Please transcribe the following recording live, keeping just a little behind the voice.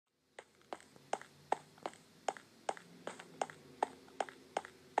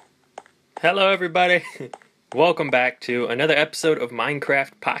Hello everybody, welcome back to another episode of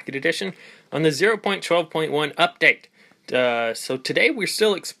Minecraft Pocket Edition on the 0.12.1 update. So today we're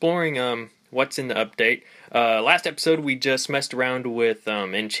still exploring what's in the update. Last episode we just messed around with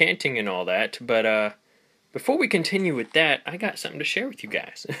enchanting and all that, but before we continue with that, I got something to share with you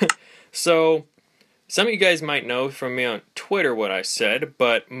guys. So, some of you guys might know from me on Twitter what I said,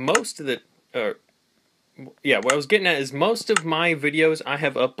 but most of the... what I was getting at is most of my videos I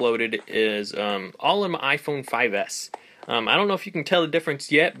have uploaded is all on my iPhone 5S. I don't know if you can tell the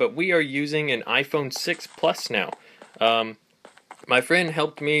difference yet, but we are using an iPhone 6 Plus now. My friend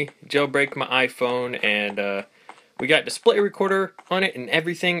helped me jailbreak my iPhone, and we got display recorder on it and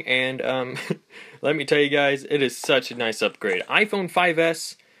everything, and let me tell you guys, it is such a nice upgrade. iPhone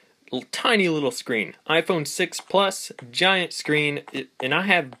 5S, tiny little screen. iPhone 6 Plus, giant screen, and I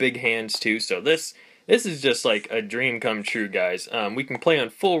have big hands too, so this is just like a dream come true, guys. We can play on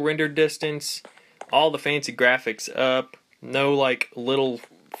full render distance, all the fancy graphics up, no like little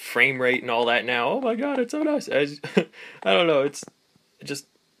frame rate and all that now. Oh my god, it's so nice. I don't know, it's just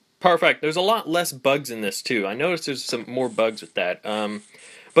perfect. There's a lot less bugs in this too. I noticed there's some more bugs with that.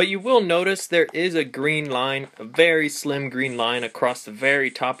 But you will notice there is a green line, a very slim green line across the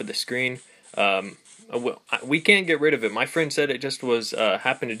very top of the screen. We can't get rid of it. My friend said it just was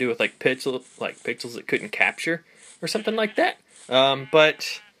happened to do with like pixels it couldn't capture or something like that.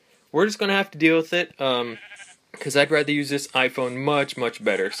 But we're just gonna have to deal with it because I'd rather use this iPhone much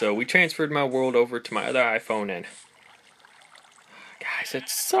better. So we transferred my world over to my other iPhone, and guys,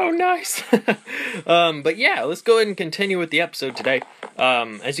 it's so nice. But yeah, let's go ahead and continue with the episode today.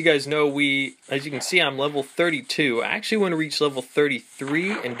 As you guys know, as you can see, I'm level 32. I actually want to reach level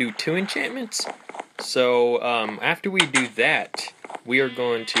 33 and do 2 enchantments. So, after we do that, we are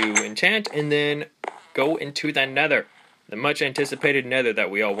going to enchant and then go into the Nether. The much anticipated Nether that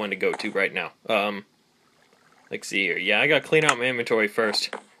we all want to go to right now. Let's see here. Yeah, I gotta clean out my inventory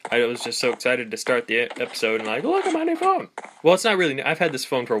first. I was just so excited to start the episode and like, look at my new phone. Well, it's not really new. I've had this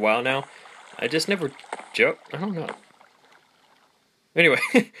phone for a while now. I just never I don't know. Anyway,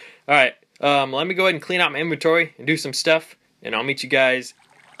 alright. Let me go ahead and clean out my inventory and do some stuff, and I'll meet you guys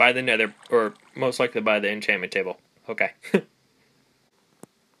by the Nether, or most likely by the enchantment table. Okay.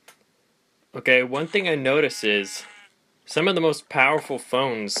 Okay, one thing I notice is some of the most powerful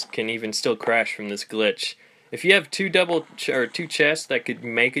phones can even still crash from this glitch. If you have two chests that could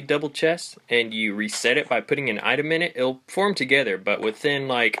make a double chest, and you reset it by putting an item in it, it'll form together, but within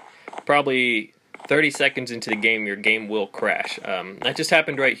like probably 30 seconds into the game, your game will crash. That just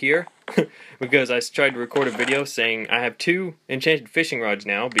happened right here because I tried to record a video saying I have 2 enchanted fishing rods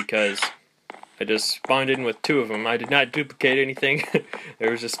now because I just spawned in with 2 of them. I did not duplicate anything.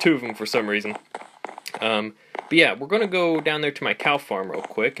 There was just 2 of them for some reason. But yeah, we're going to go down there to my cow farm real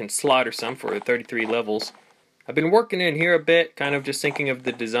quick and slaughter some for 33 levels. I've been working in here a bit, kind of just thinking of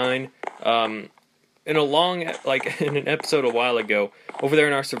the design. In an episode a while ago, over there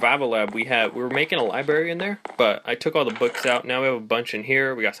in our survival lab, we were making a library in there, but I took all the books out. Now we have a bunch in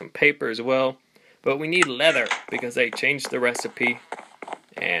here. We got some paper as well, but we need leather because they changed the recipe,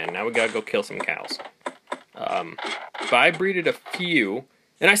 and now we gotta go kill some cows. But I breeded a few,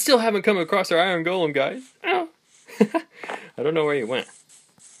 and I still haven't come across our iron golem, guys. Oh. I don't know where he went.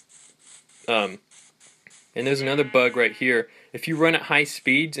 And there's another bug right here. If you run at high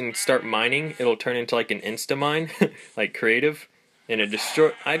speeds and start mining, it'll turn into like an insta-mine, like creative, and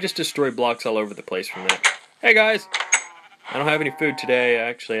I just destroy blocks all over the place from that. Hey guys! I don't have any food today, I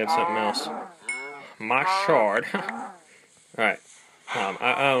actually have something else. My shard. Alright.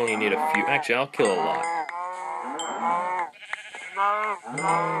 I only need a few. Actually, I'll kill a lot.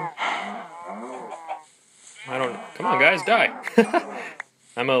 Come on guys, die!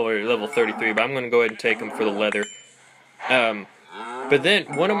 I'm over level 33, but I'm going to go ahead and take them for the leather. But then,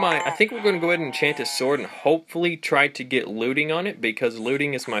 I think we're going to go ahead and enchant a sword and hopefully try to get looting on it, because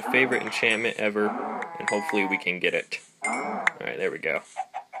looting is my favorite enchantment ever, and hopefully we can get it. Alright, there we go.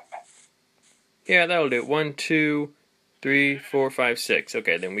 Yeah, that'll do it. 1, 2, 3, 4, 5, 6.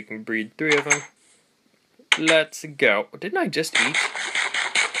 Okay, then we can breed 3 of them. Let's go. Didn't I just eat?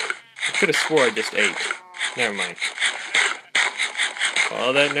 I could have swore I just ate. Never mind.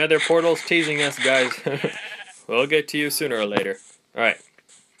 Oh, that Nether portal's teasing us, guys. We'll get to you sooner or later. Alright.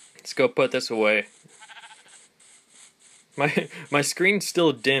 Let's go put this away. My screen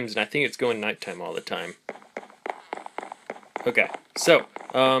still dims, and I think it's going nighttime all the time. Okay. So,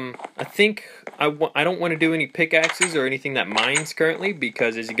 I think I don't want to do any pickaxes or anything that mines currently,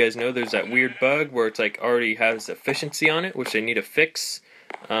 because as you guys know, there's that weird bug where it's like already has efficiency on it, which they need to fix.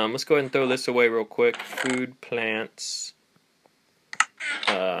 Let's go ahead and throw this away real quick. Food, plants.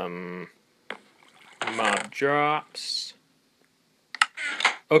 Mob drops.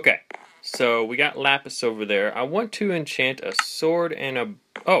 Okay, so we got lapis over there. I want to enchant a sword and a...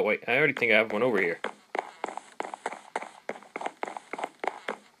 Oh, wait, I already think I have one over here.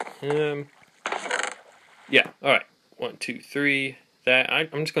 Yeah, alright. 1, 2, 3. That I'm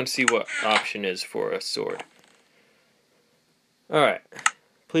just going to see what option is for a sword. Alright.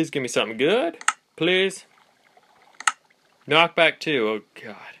 Please give me something good. Please. Knockback 2. Oh,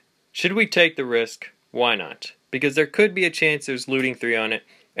 God. Should we take the risk? Why not? Because there could be a chance there's looting 3 on it.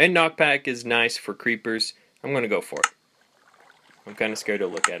 And knockback is nice for creepers. I'm going to go for it. I'm kind of scared to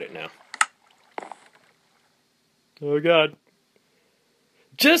look at it now. Oh, God.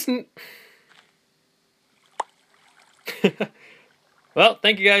 Just... Well,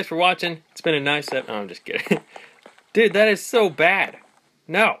 thank you guys for watching. It's been a nice episode. Oh, I'm just kidding. Dude, that is so bad.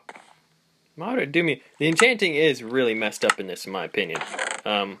 No. Why would it do me? The enchanting is really messed up in this, in my opinion.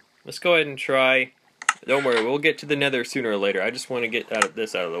 Let's go ahead and try. Don't worry, we'll get to the nether sooner or later. I just want to get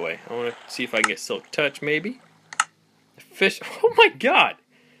this out of the way. I want to see if I can get silk touch, maybe. Fish. Oh my god!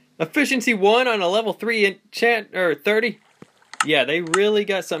 Efficiency 1 on a level 3 enchant, or 30? Yeah, they really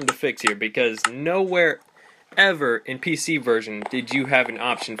got something to fix here, because nowhere ever in PC version did you have an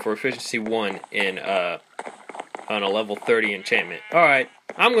option for efficiency 1 in on a level 30 enchantment. Alright,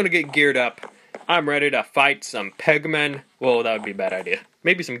 I'm gonna get geared up. I'm ready to fight some pegmen. Well, that would be a bad idea.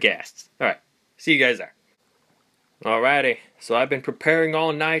 Maybe some ghasts. Alright, see you guys there. Alrighty, so I've been preparing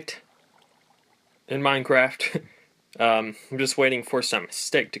all night in Minecraft. I'm just waiting for some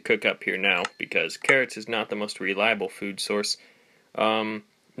steak to cook up here now, because carrots is not the most reliable food source.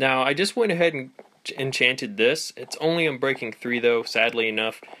 Now, I just went ahead and enchanted this. It's only on breaking 3 though, sadly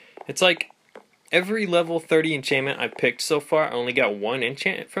enough. It's like every level 30 enchantment I've picked so far, I only got 1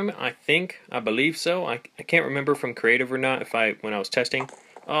 enchant from it, I believe so. I can't remember if I'm creative or not, when I was testing.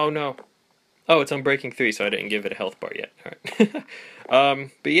 Oh no. Oh, it's on breaking 3, so I didn't give it a health bar yet.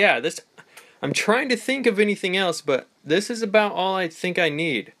 Alright. But yeah, I'm trying to think of anything else, but this is about all I think I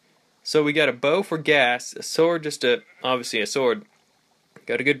need. So we got a bow for gas, a sword, obviously a sword.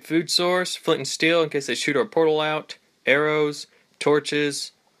 Got a good food source, flint and steel in case they shoot our portal out, arrows,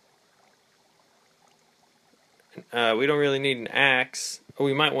 torches. We don't really need an axe. Oh,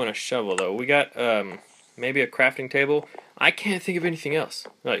 we might want a shovel though. We got maybe a crafting table. I can't think of anything else.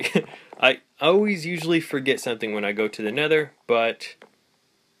 Like I always usually forget something when I go to the nether, but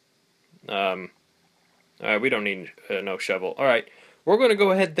we don't need no shovel. Alright, we're going to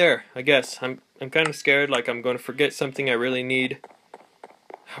go ahead there, I guess. I'm kind of scared, like I'm going to forget something I really need.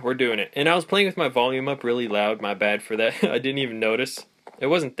 We're doing it. And I was playing with my volume up really loud, my bad for that. I didn't even notice. It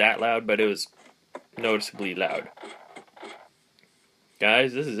wasn't that loud, but it was noticeably loud.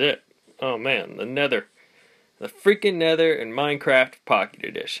 Guys, this is it. Oh man, the nether. The freaking nether in Minecraft Pocket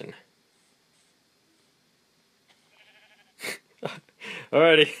Edition.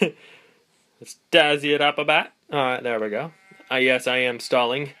 Alrighty. Let's dazzy it up a bit. Alright, there we go. Yes, I am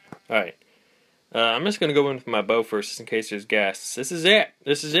stalling. Alright. I'm just going to go in with my bow first, just in case there's gas. This is it.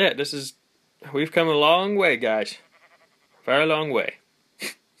 This is it. We've come a long way, guys. Very long way.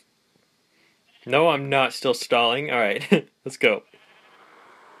 No, I'm not still stalling. Alright, let's go.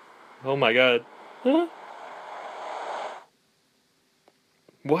 Oh my god. Huh?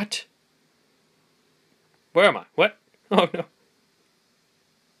 What? Where am I? What? Oh no.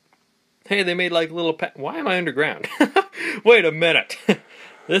 Hey, they made like little Why am I underground? Wait a minute.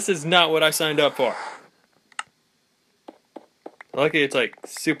 This is not what I signed up for. Lucky it's like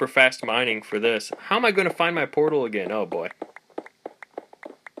super fast mining for this. How am I going to find my portal again? Oh boy.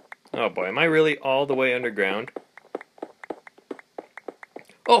 Oh boy, am I really all the way underground?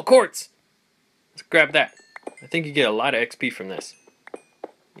 Oh, quartz! Let's grab that. I think you get a lot of XP from this.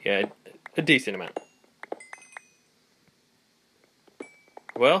 Yeah, a decent amount.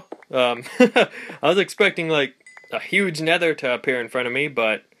 Well, I was expecting like a huge nether to appear in front of me,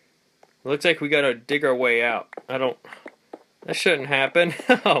 but it looks like we gotta dig our way out. That shouldn't happen.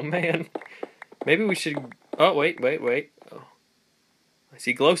 Oh man. Maybe we should... Oh, wait. Oh. I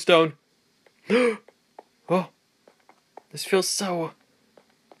see glowstone. Oh. This feels so...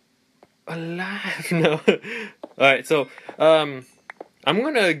 alive. No. Alright, so, I'm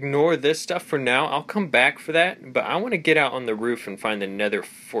going to ignore this stuff for now. I'll come back for that, but I want to get out on the roof and find the nether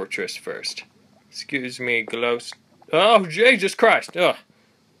fortress first. Excuse me, glowstone. Oh, Jesus Christ! Ugh.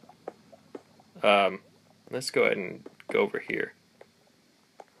 Let's go ahead and go over here.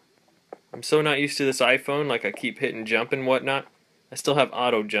 I'm so not used to this iPhone, like I keep hitting jump and whatnot. I still have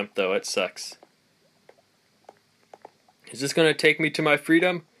auto jump though, it sucks. Is this gonna take me to my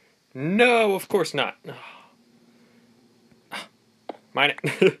freedom? No, of course not. Mine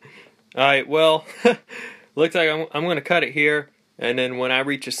it. Alright, well, looks like I'm going to cut it here, and then when I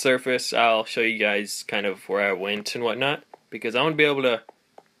reach the surface, I'll show you guys kind of where I went and whatnot, because I want to be able to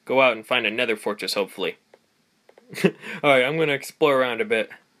go out and find a nether fortress, hopefully. Alright, I'm going to explore around a bit.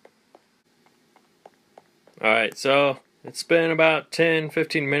 Alright, so it's been about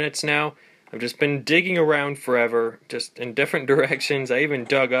 10-15 minutes now. I've just been digging around forever, just in different directions. I even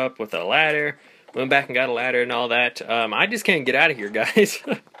dug up with a ladder, went back and got a ladder and all that. I just can't get out of here, guys.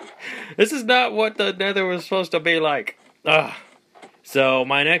 This is not what the nether was supposed to be like. Ugh. So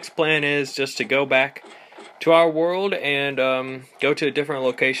my next plan is just to go back to our world and go to a different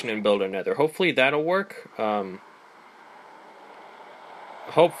location and build a nether. Hopefully that'll work.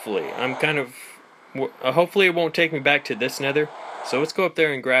 Hopefully. Hopefully it won't take me back to this nether. So let's go up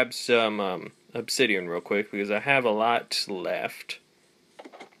there and grab some obsidian real quick, because I have a lot left.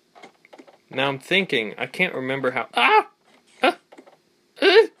 Now I'm thinking, I can't remember how...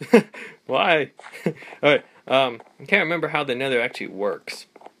 Why? Alright, I can't remember how the nether actually works,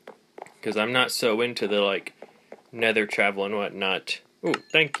 because I'm not so into the, like, nether travel and whatnot. Ooh,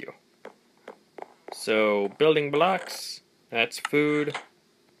 thank you. So, building blocks, that's food.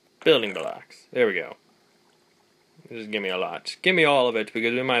 Building blocks, there we go. Just give me a lot. Give me all of it,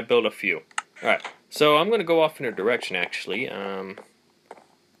 because we might build a few. Alright, so I'm going to go off in a direction, actually.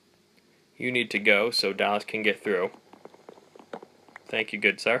 You need to go so Dallas can get through. Thank you,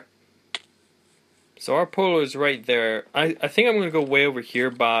 good sir. So our portal is right there. I think I'm going to go way over here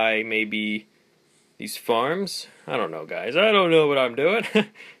by maybe these farms. I don't know, guys. I don't know what I'm doing.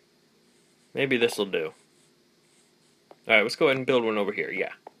 Maybe this will do. Alright, let's go ahead and build one over here.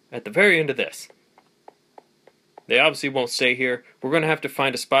 Yeah, at the very end of this. They obviously won't stay here. We're going to have to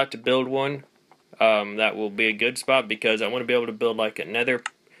find a spot to build one. That will be a good spot, because I want to be able to build like a nether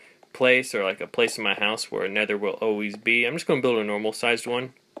place, or like a place in my house where a nether will always be. I'm just going to build a normal sized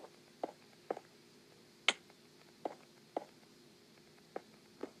one.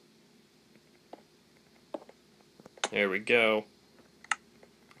 There we go.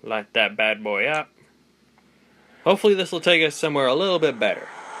 Light that bad boy up. Hopefully this will take us somewhere a little bit better.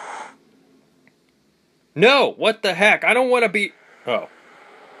 No! What the heck? I don't want to be... Oh.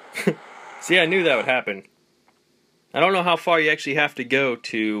 See, I knew that would happen. I don't know how far you actually have to go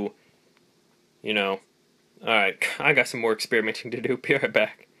to... You know. Alright, I got some more experimenting to do. Be right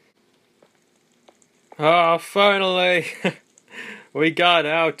back. Oh, finally! We got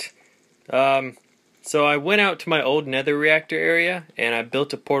out. So I went out to my old nether reactor area, and I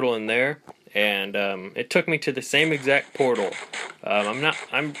built a portal in there, and it took me to the same exact portal.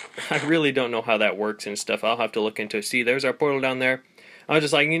 I really don't know how that works and stuff. I'll have to look into it. See, there's our portal down there. I was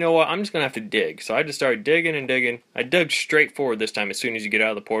just like, you know what, I'm just gonna have to dig. So I just started digging and digging. I dug straight forward this time as soon as you get out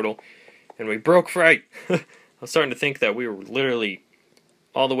of the portal, and we broke free. I was starting to think that we were literally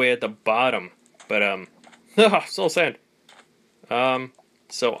all the way at the bottom, but soul sand.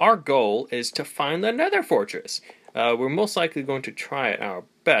 So our goal is to find the nether fortress. We're most likely going to try our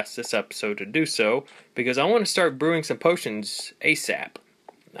best this episode to do so, because I want to start brewing some potions ASAP.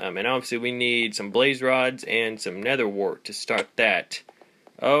 And obviously we need some blaze rods and some nether wart to start that.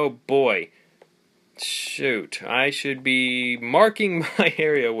 Oh boy. Shoot. I should be marking my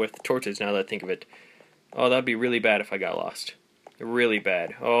area with torches now that I think of it. Oh, that'd be really bad if I got lost. Really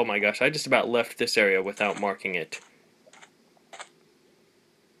bad. Oh my gosh, I just about left this area without marking it.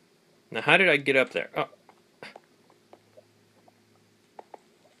 Now, how did I get up there? Oh.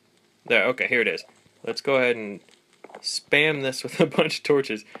 There, okay, here it is. Let's go ahead and spam this with a bunch of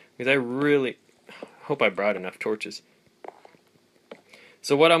torches, because I really hope I brought enough torches.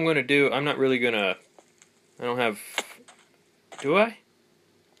 So what I'm going to do, I'm not really going to... I don't have... Do I?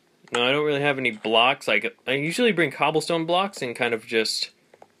 No, I don't really have any blocks. Like, I usually bring cobblestone blocks and kind of just,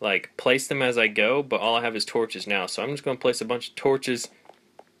 like, place them as I go, but all I have is torches now. So I'm just going to place a bunch of torches,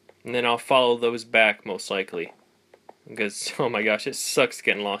 and then I'll follow those back, most likely. Because, oh my gosh, it sucks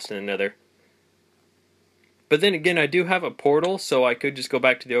getting lost in the nether. But then again, I do have a portal, so I could just go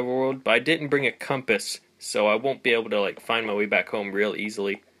back to the overworld. But I didn't bring a compass, so I won't be able to, like, find my way back home real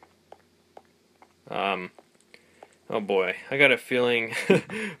easily. Oh boy, I got a feeling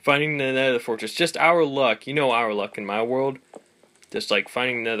finding the nether fortress, just our luck. You know our luck in my world. Just, like,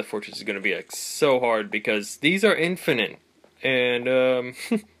 finding the nether fortress is going to be, like, so hard, because these are infinite. And,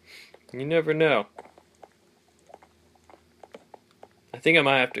 you never know. I think I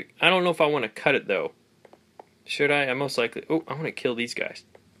might have to... I don't know if I want to cut it, though. Should I? I most likely... Oh, I want to kill these guys.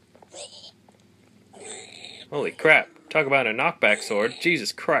 Holy crap. Talk about a knockback sword.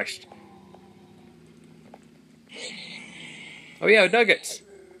 Jesus Christ. Oh yeah, nuggets.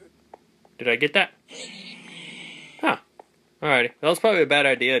 Did I get that? Huh. Alrighty. That was probably a bad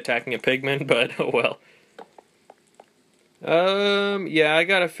idea attacking a pigman, but oh well. Yeah, I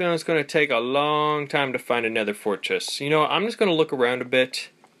got a feeling it's going to take a long time to find another fortress. You know, I'm just going to look around a bit,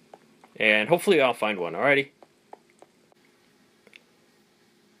 and hopefully I'll find one, alrighty?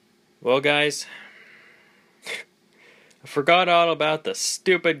 Well, guys, I forgot all about the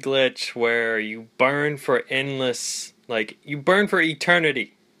stupid glitch where you burn for endless, like, you burn for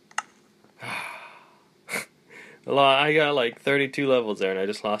eternity. I got like 32 levels there, and I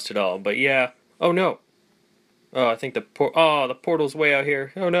just lost it all, but yeah. Oh, no. Oh, I think the portal's way out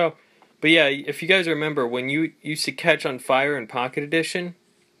here. Oh no. But yeah, if you guys remember, when you used to catch on fire in Pocket Edition,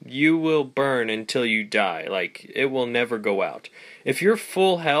 you will burn until you die. Like, it will never go out. If you're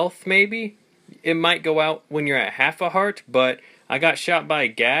full health, maybe, it might go out when you're at half a heart, but I got shot by a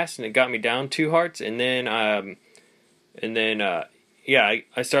gas and it got me down 2 hearts, and then yeah,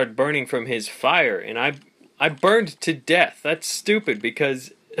 I started burning from his fire, and I burned to death. That's stupid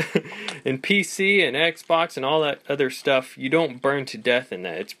because in PC and Xbox and all that other stuff, you don't burn to death in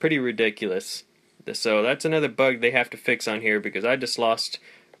that. It's pretty ridiculous. So that's another bug they have to fix on here, because I just lost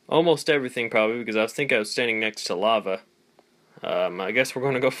almost everything probably because I was standing next to lava. I guess we're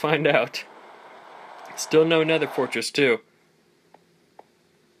going to go find out. Still no Nether fortress too.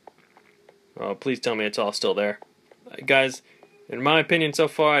 Oh, please tell me it's all still there. Guys, in my opinion so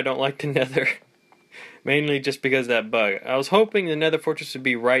far, I don't like the Nether. Mainly just because of that bug. I was hoping the Nether fortress would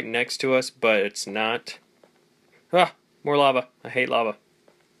be right next to us, but it's not. Ah, more lava. I hate lava.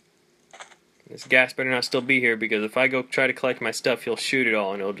 This gas better not still be here, because if I go try to collect my stuff, he'll shoot it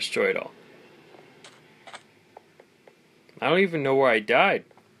all and it'll destroy it all. I don't even know where I died.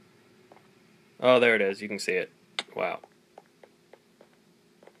 Oh, there it is. You can see it. Wow.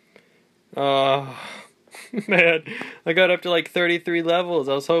 Oh, man. I got up to like 33 levels.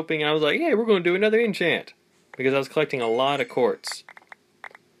 I was hoping, I was like, hey, we're going to do another enchant. Because I was collecting a lot of quartz.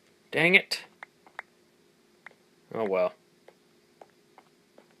 Dang it. Oh, well.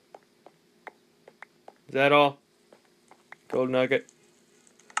 Is that all? Gold nugget.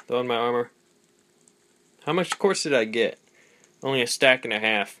 Throw in my armor. How much quartz did I get? Only a stack and a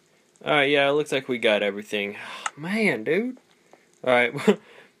half. Alright, yeah, it looks like we got everything. Man, dude. Alright,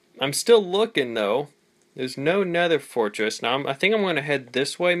 I'm still looking, though. There's no Nether fortress. Now, I think I'm going to head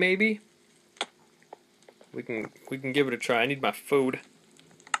this way, maybe. We can give it a try. I need my food.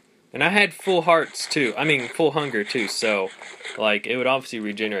 And I had full hearts, too. I mean, full hunger, too, so, like, it would obviously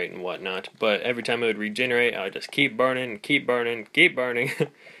regenerate and whatnot. But every time it would regenerate, I would just keep burning, keep burning, keep burning.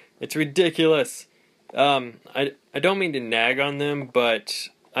 It's ridiculous. I don't mean to nag on them, but,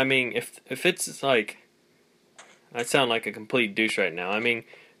 I mean, if it's, like, I sound like a complete douche right now. I mean,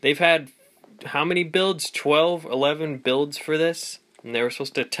 they've had, how many builds? 12, 11 builds for this? And they were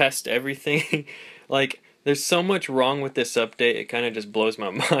supposed to test everything. Like, there's so much wrong with this update, it kind of just blows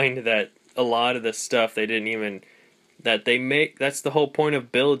my mind that a lot of the stuff they didn't even, that they make, that's the whole point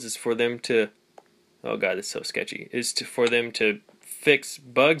of builds, is for them to, oh god, this is so sketchy, for them to fix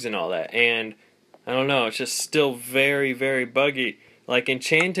bugs and all that, and I don't know, it's just still very, very buggy. Like,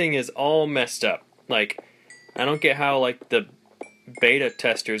 enchanting is all messed up. Like, I don't get how, like, the beta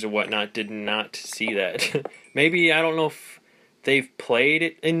testers or whatnot did not see that. Maybe, I don't know if they've played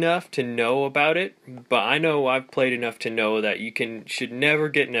it enough to know about it, but I know I've played enough to know that you should never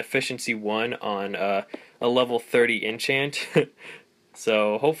get an efficiency 1 on a level 30 enchant.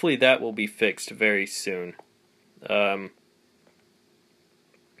 So hopefully that will be fixed very soon. I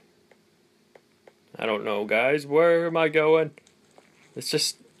don't know, guys. Where am I going? It's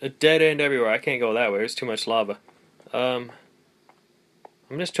just a dead end everywhere. I can't go that way. There's too much lava. I'm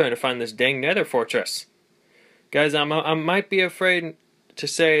just trying to find this dang Nether fortress. Guys, I might be afraid to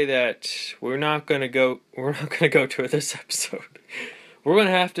say that we're not gonna go to this episode. We're gonna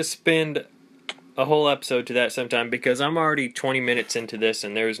have to spend a whole episode to that sometime, because I'm already 20 minutes into this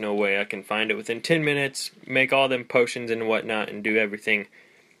and there's no way I can find it within 10 minutes, make all them potions and whatnot, and do everything.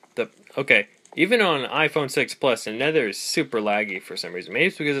 Okay, even on iPhone 6 Plus, the Nether is super laggy for some reason. Maybe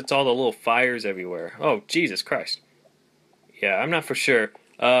it's because it's all the little fires everywhere. Oh, Jesus Christ. Yeah, I'm not for sure.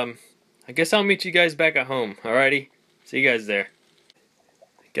 I guess I'll meet you guys back at home, alrighty? See you guys there.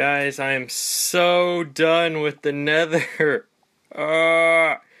 Guys, I am so done with the Nether.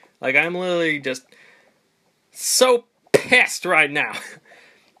 Like, I'm literally just so pissed right now.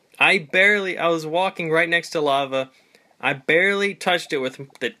 I was walking right next to lava. I barely touched it with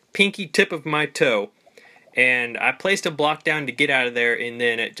the pinky tip of my toe. And I placed a block down to get out of there, and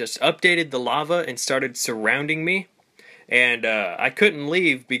then it just updated the lava and started surrounding me. And I couldn't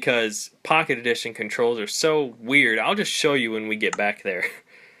leave because Pocket Edition controls are so weird. I'll just show you when we get back there.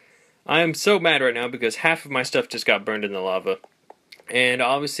 I am so mad right now because half of my stuff just got burned in the lava. And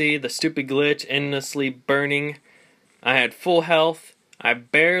obviously the stupid glitch endlessly burning. I had full health. I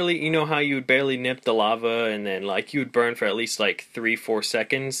barely, you know how you would barely nip the lava and then like you would burn for at least like 3-4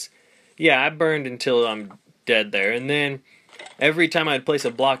 seconds? Yeah, I burned until I'm dead there. And then every time I'd place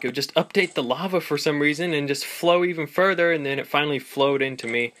a block, it would just update the lava for some reason and just flow even further, and then it finally flowed into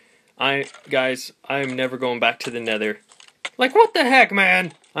me. Guys, I'm never going back to the Nether. Like, what the heck,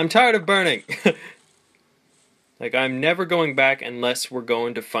 man? I'm tired of burning. Like, I'm never going back unless we're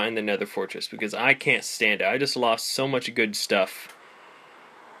going to find the Nether Fortress, because I can't stand it. I just lost so much good stuff.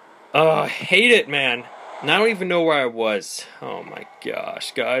 Oh, I hate it, man. And I don't even know where I was. Oh my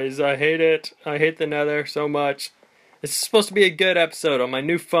gosh, guys, I hate it. I hate the Nether so much. This is supposed to be a good episode on my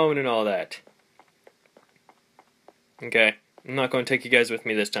new phone and all that. Okay, I'm not going to take you guys with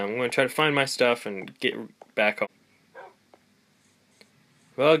me this time. I'm going to try to find my stuff and get back home.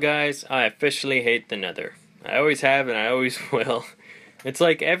 Well, guys, I officially hate the Nether. I always have and I always will. It's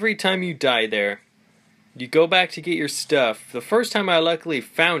like every time you die there, you go back to get your stuff. The first time I luckily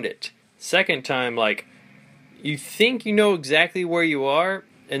found it. Second time, like, you think you know exactly where you are,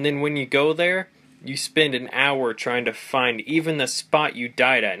 and then when you go there, you spend an hour trying to find even the spot you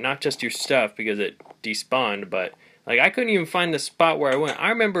died at. Not just your stuff, because it despawned, but, like, I couldn't even find the spot where I went. I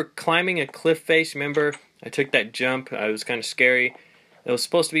remember climbing a cliff face, remember? I took that jump, it was kind of scary. It was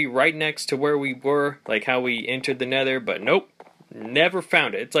supposed to be right next to where we were, like how we entered the Nether, but nope. Never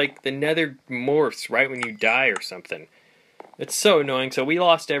found it. It's like the Nether morphs right when you die or something. It's so annoying. So we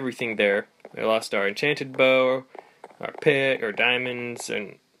lost everything there. We lost our enchanted bow, our pick, our diamonds,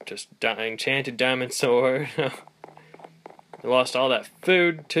 and just enchanted diamond sword. We lost all that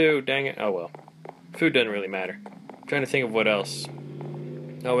food too. Dang it. Oh well. Food doesn't really matter. I'm trying to think of what else.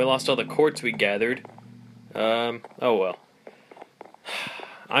 Oh, we lost all the quartz we gathered. Oh well.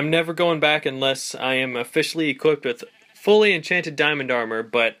 I'm never going back unless I am officially equipped with fully enchanted diamond armor,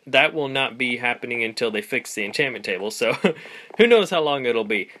 but that will not be happening until they fix the enchantment table, so who knows how long it'll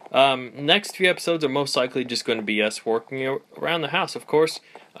be. Next few episodes are most likely just going to be us working around the house, of course.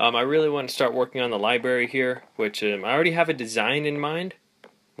 I really want to start working on the library here, which I already have a design in mind,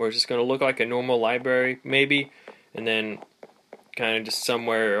 where it's just going to look like a normal library, maybe, and then kind of just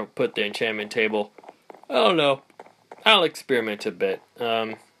somewhere I'll put the enchantment table. I don't know. I'll experiment a bit.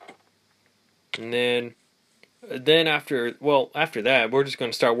 And then after that, we're just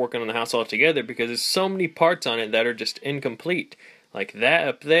going to start working on the house altogether because there's so many parts on it that are just incomplete. Like that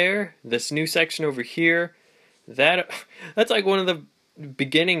up there, this new section over here, that's like one of the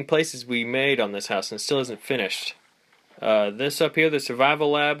beginning places we made on this house and it still isn't finished. This up here, the survival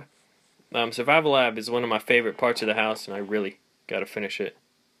lab. Survival lab is one of my favorite parts of the house and I really got to finish it.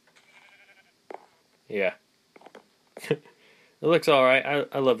 Yeah. It looks alright.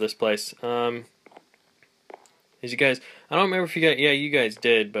 I love this place. As you guys, I don't remember if you you guys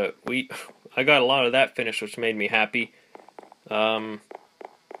did, but I got a lot of that finished, which made me happy. As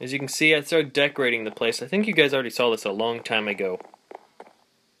you can see, I started decorating the place. I think you guys already saw this a long time ago.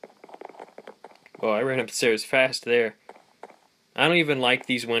 Oh, I ran upstairs fast there. I don't even like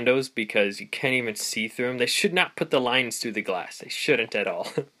these windows because you can't even see through them. They should not put the lines through the glass. They shouldn't at all.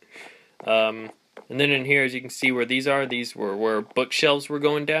 And then in here, as you can see where these were where bookshelves were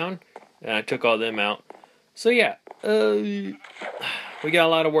going down. And I took all them out. So yeah, we got a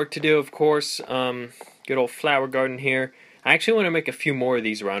lot of work to do, of course. Good old flower garden here. I actually want to make a few more of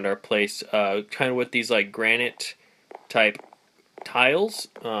these around our place, kind of with these like granite type tiles.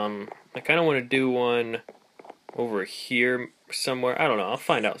 I kind of want to do one over here somewhere. I don't know. I'll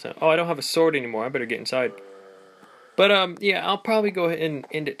find out. Oh, I don't have a sword anymore. I better get inside. But yeah, I'll probably go ahead and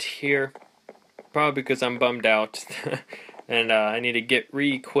end it here. Probably because I'm bummed out. And I need to get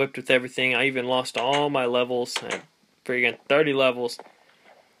re-equipped with everything. I even lost all my levels. I had freaking 30 levels.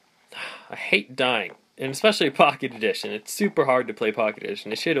 I hate dying. And especially Pocket Edition. It's super hard to play Pocket Edition.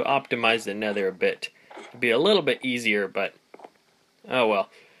 They should have optimized the Nether a bit. It'd be a little bit easier, but oh well.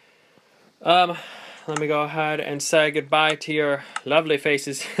 Let me go ahead and say goodbye to your lovely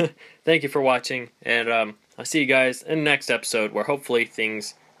faces. Thank you for watching. And I'll see you guys in the next episode where hopefully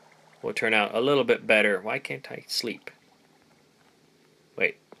things will turn out a little bit better. Why can't I sleep?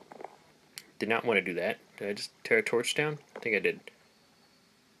 Wait. Did not want to do that. Did I just tear a torch down? I think I did.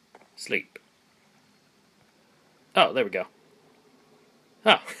 Sleep. Oh, there we go.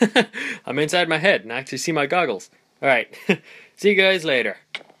 Oh, I'm inside my head and I actually see my goggles. Alright, see you guys later.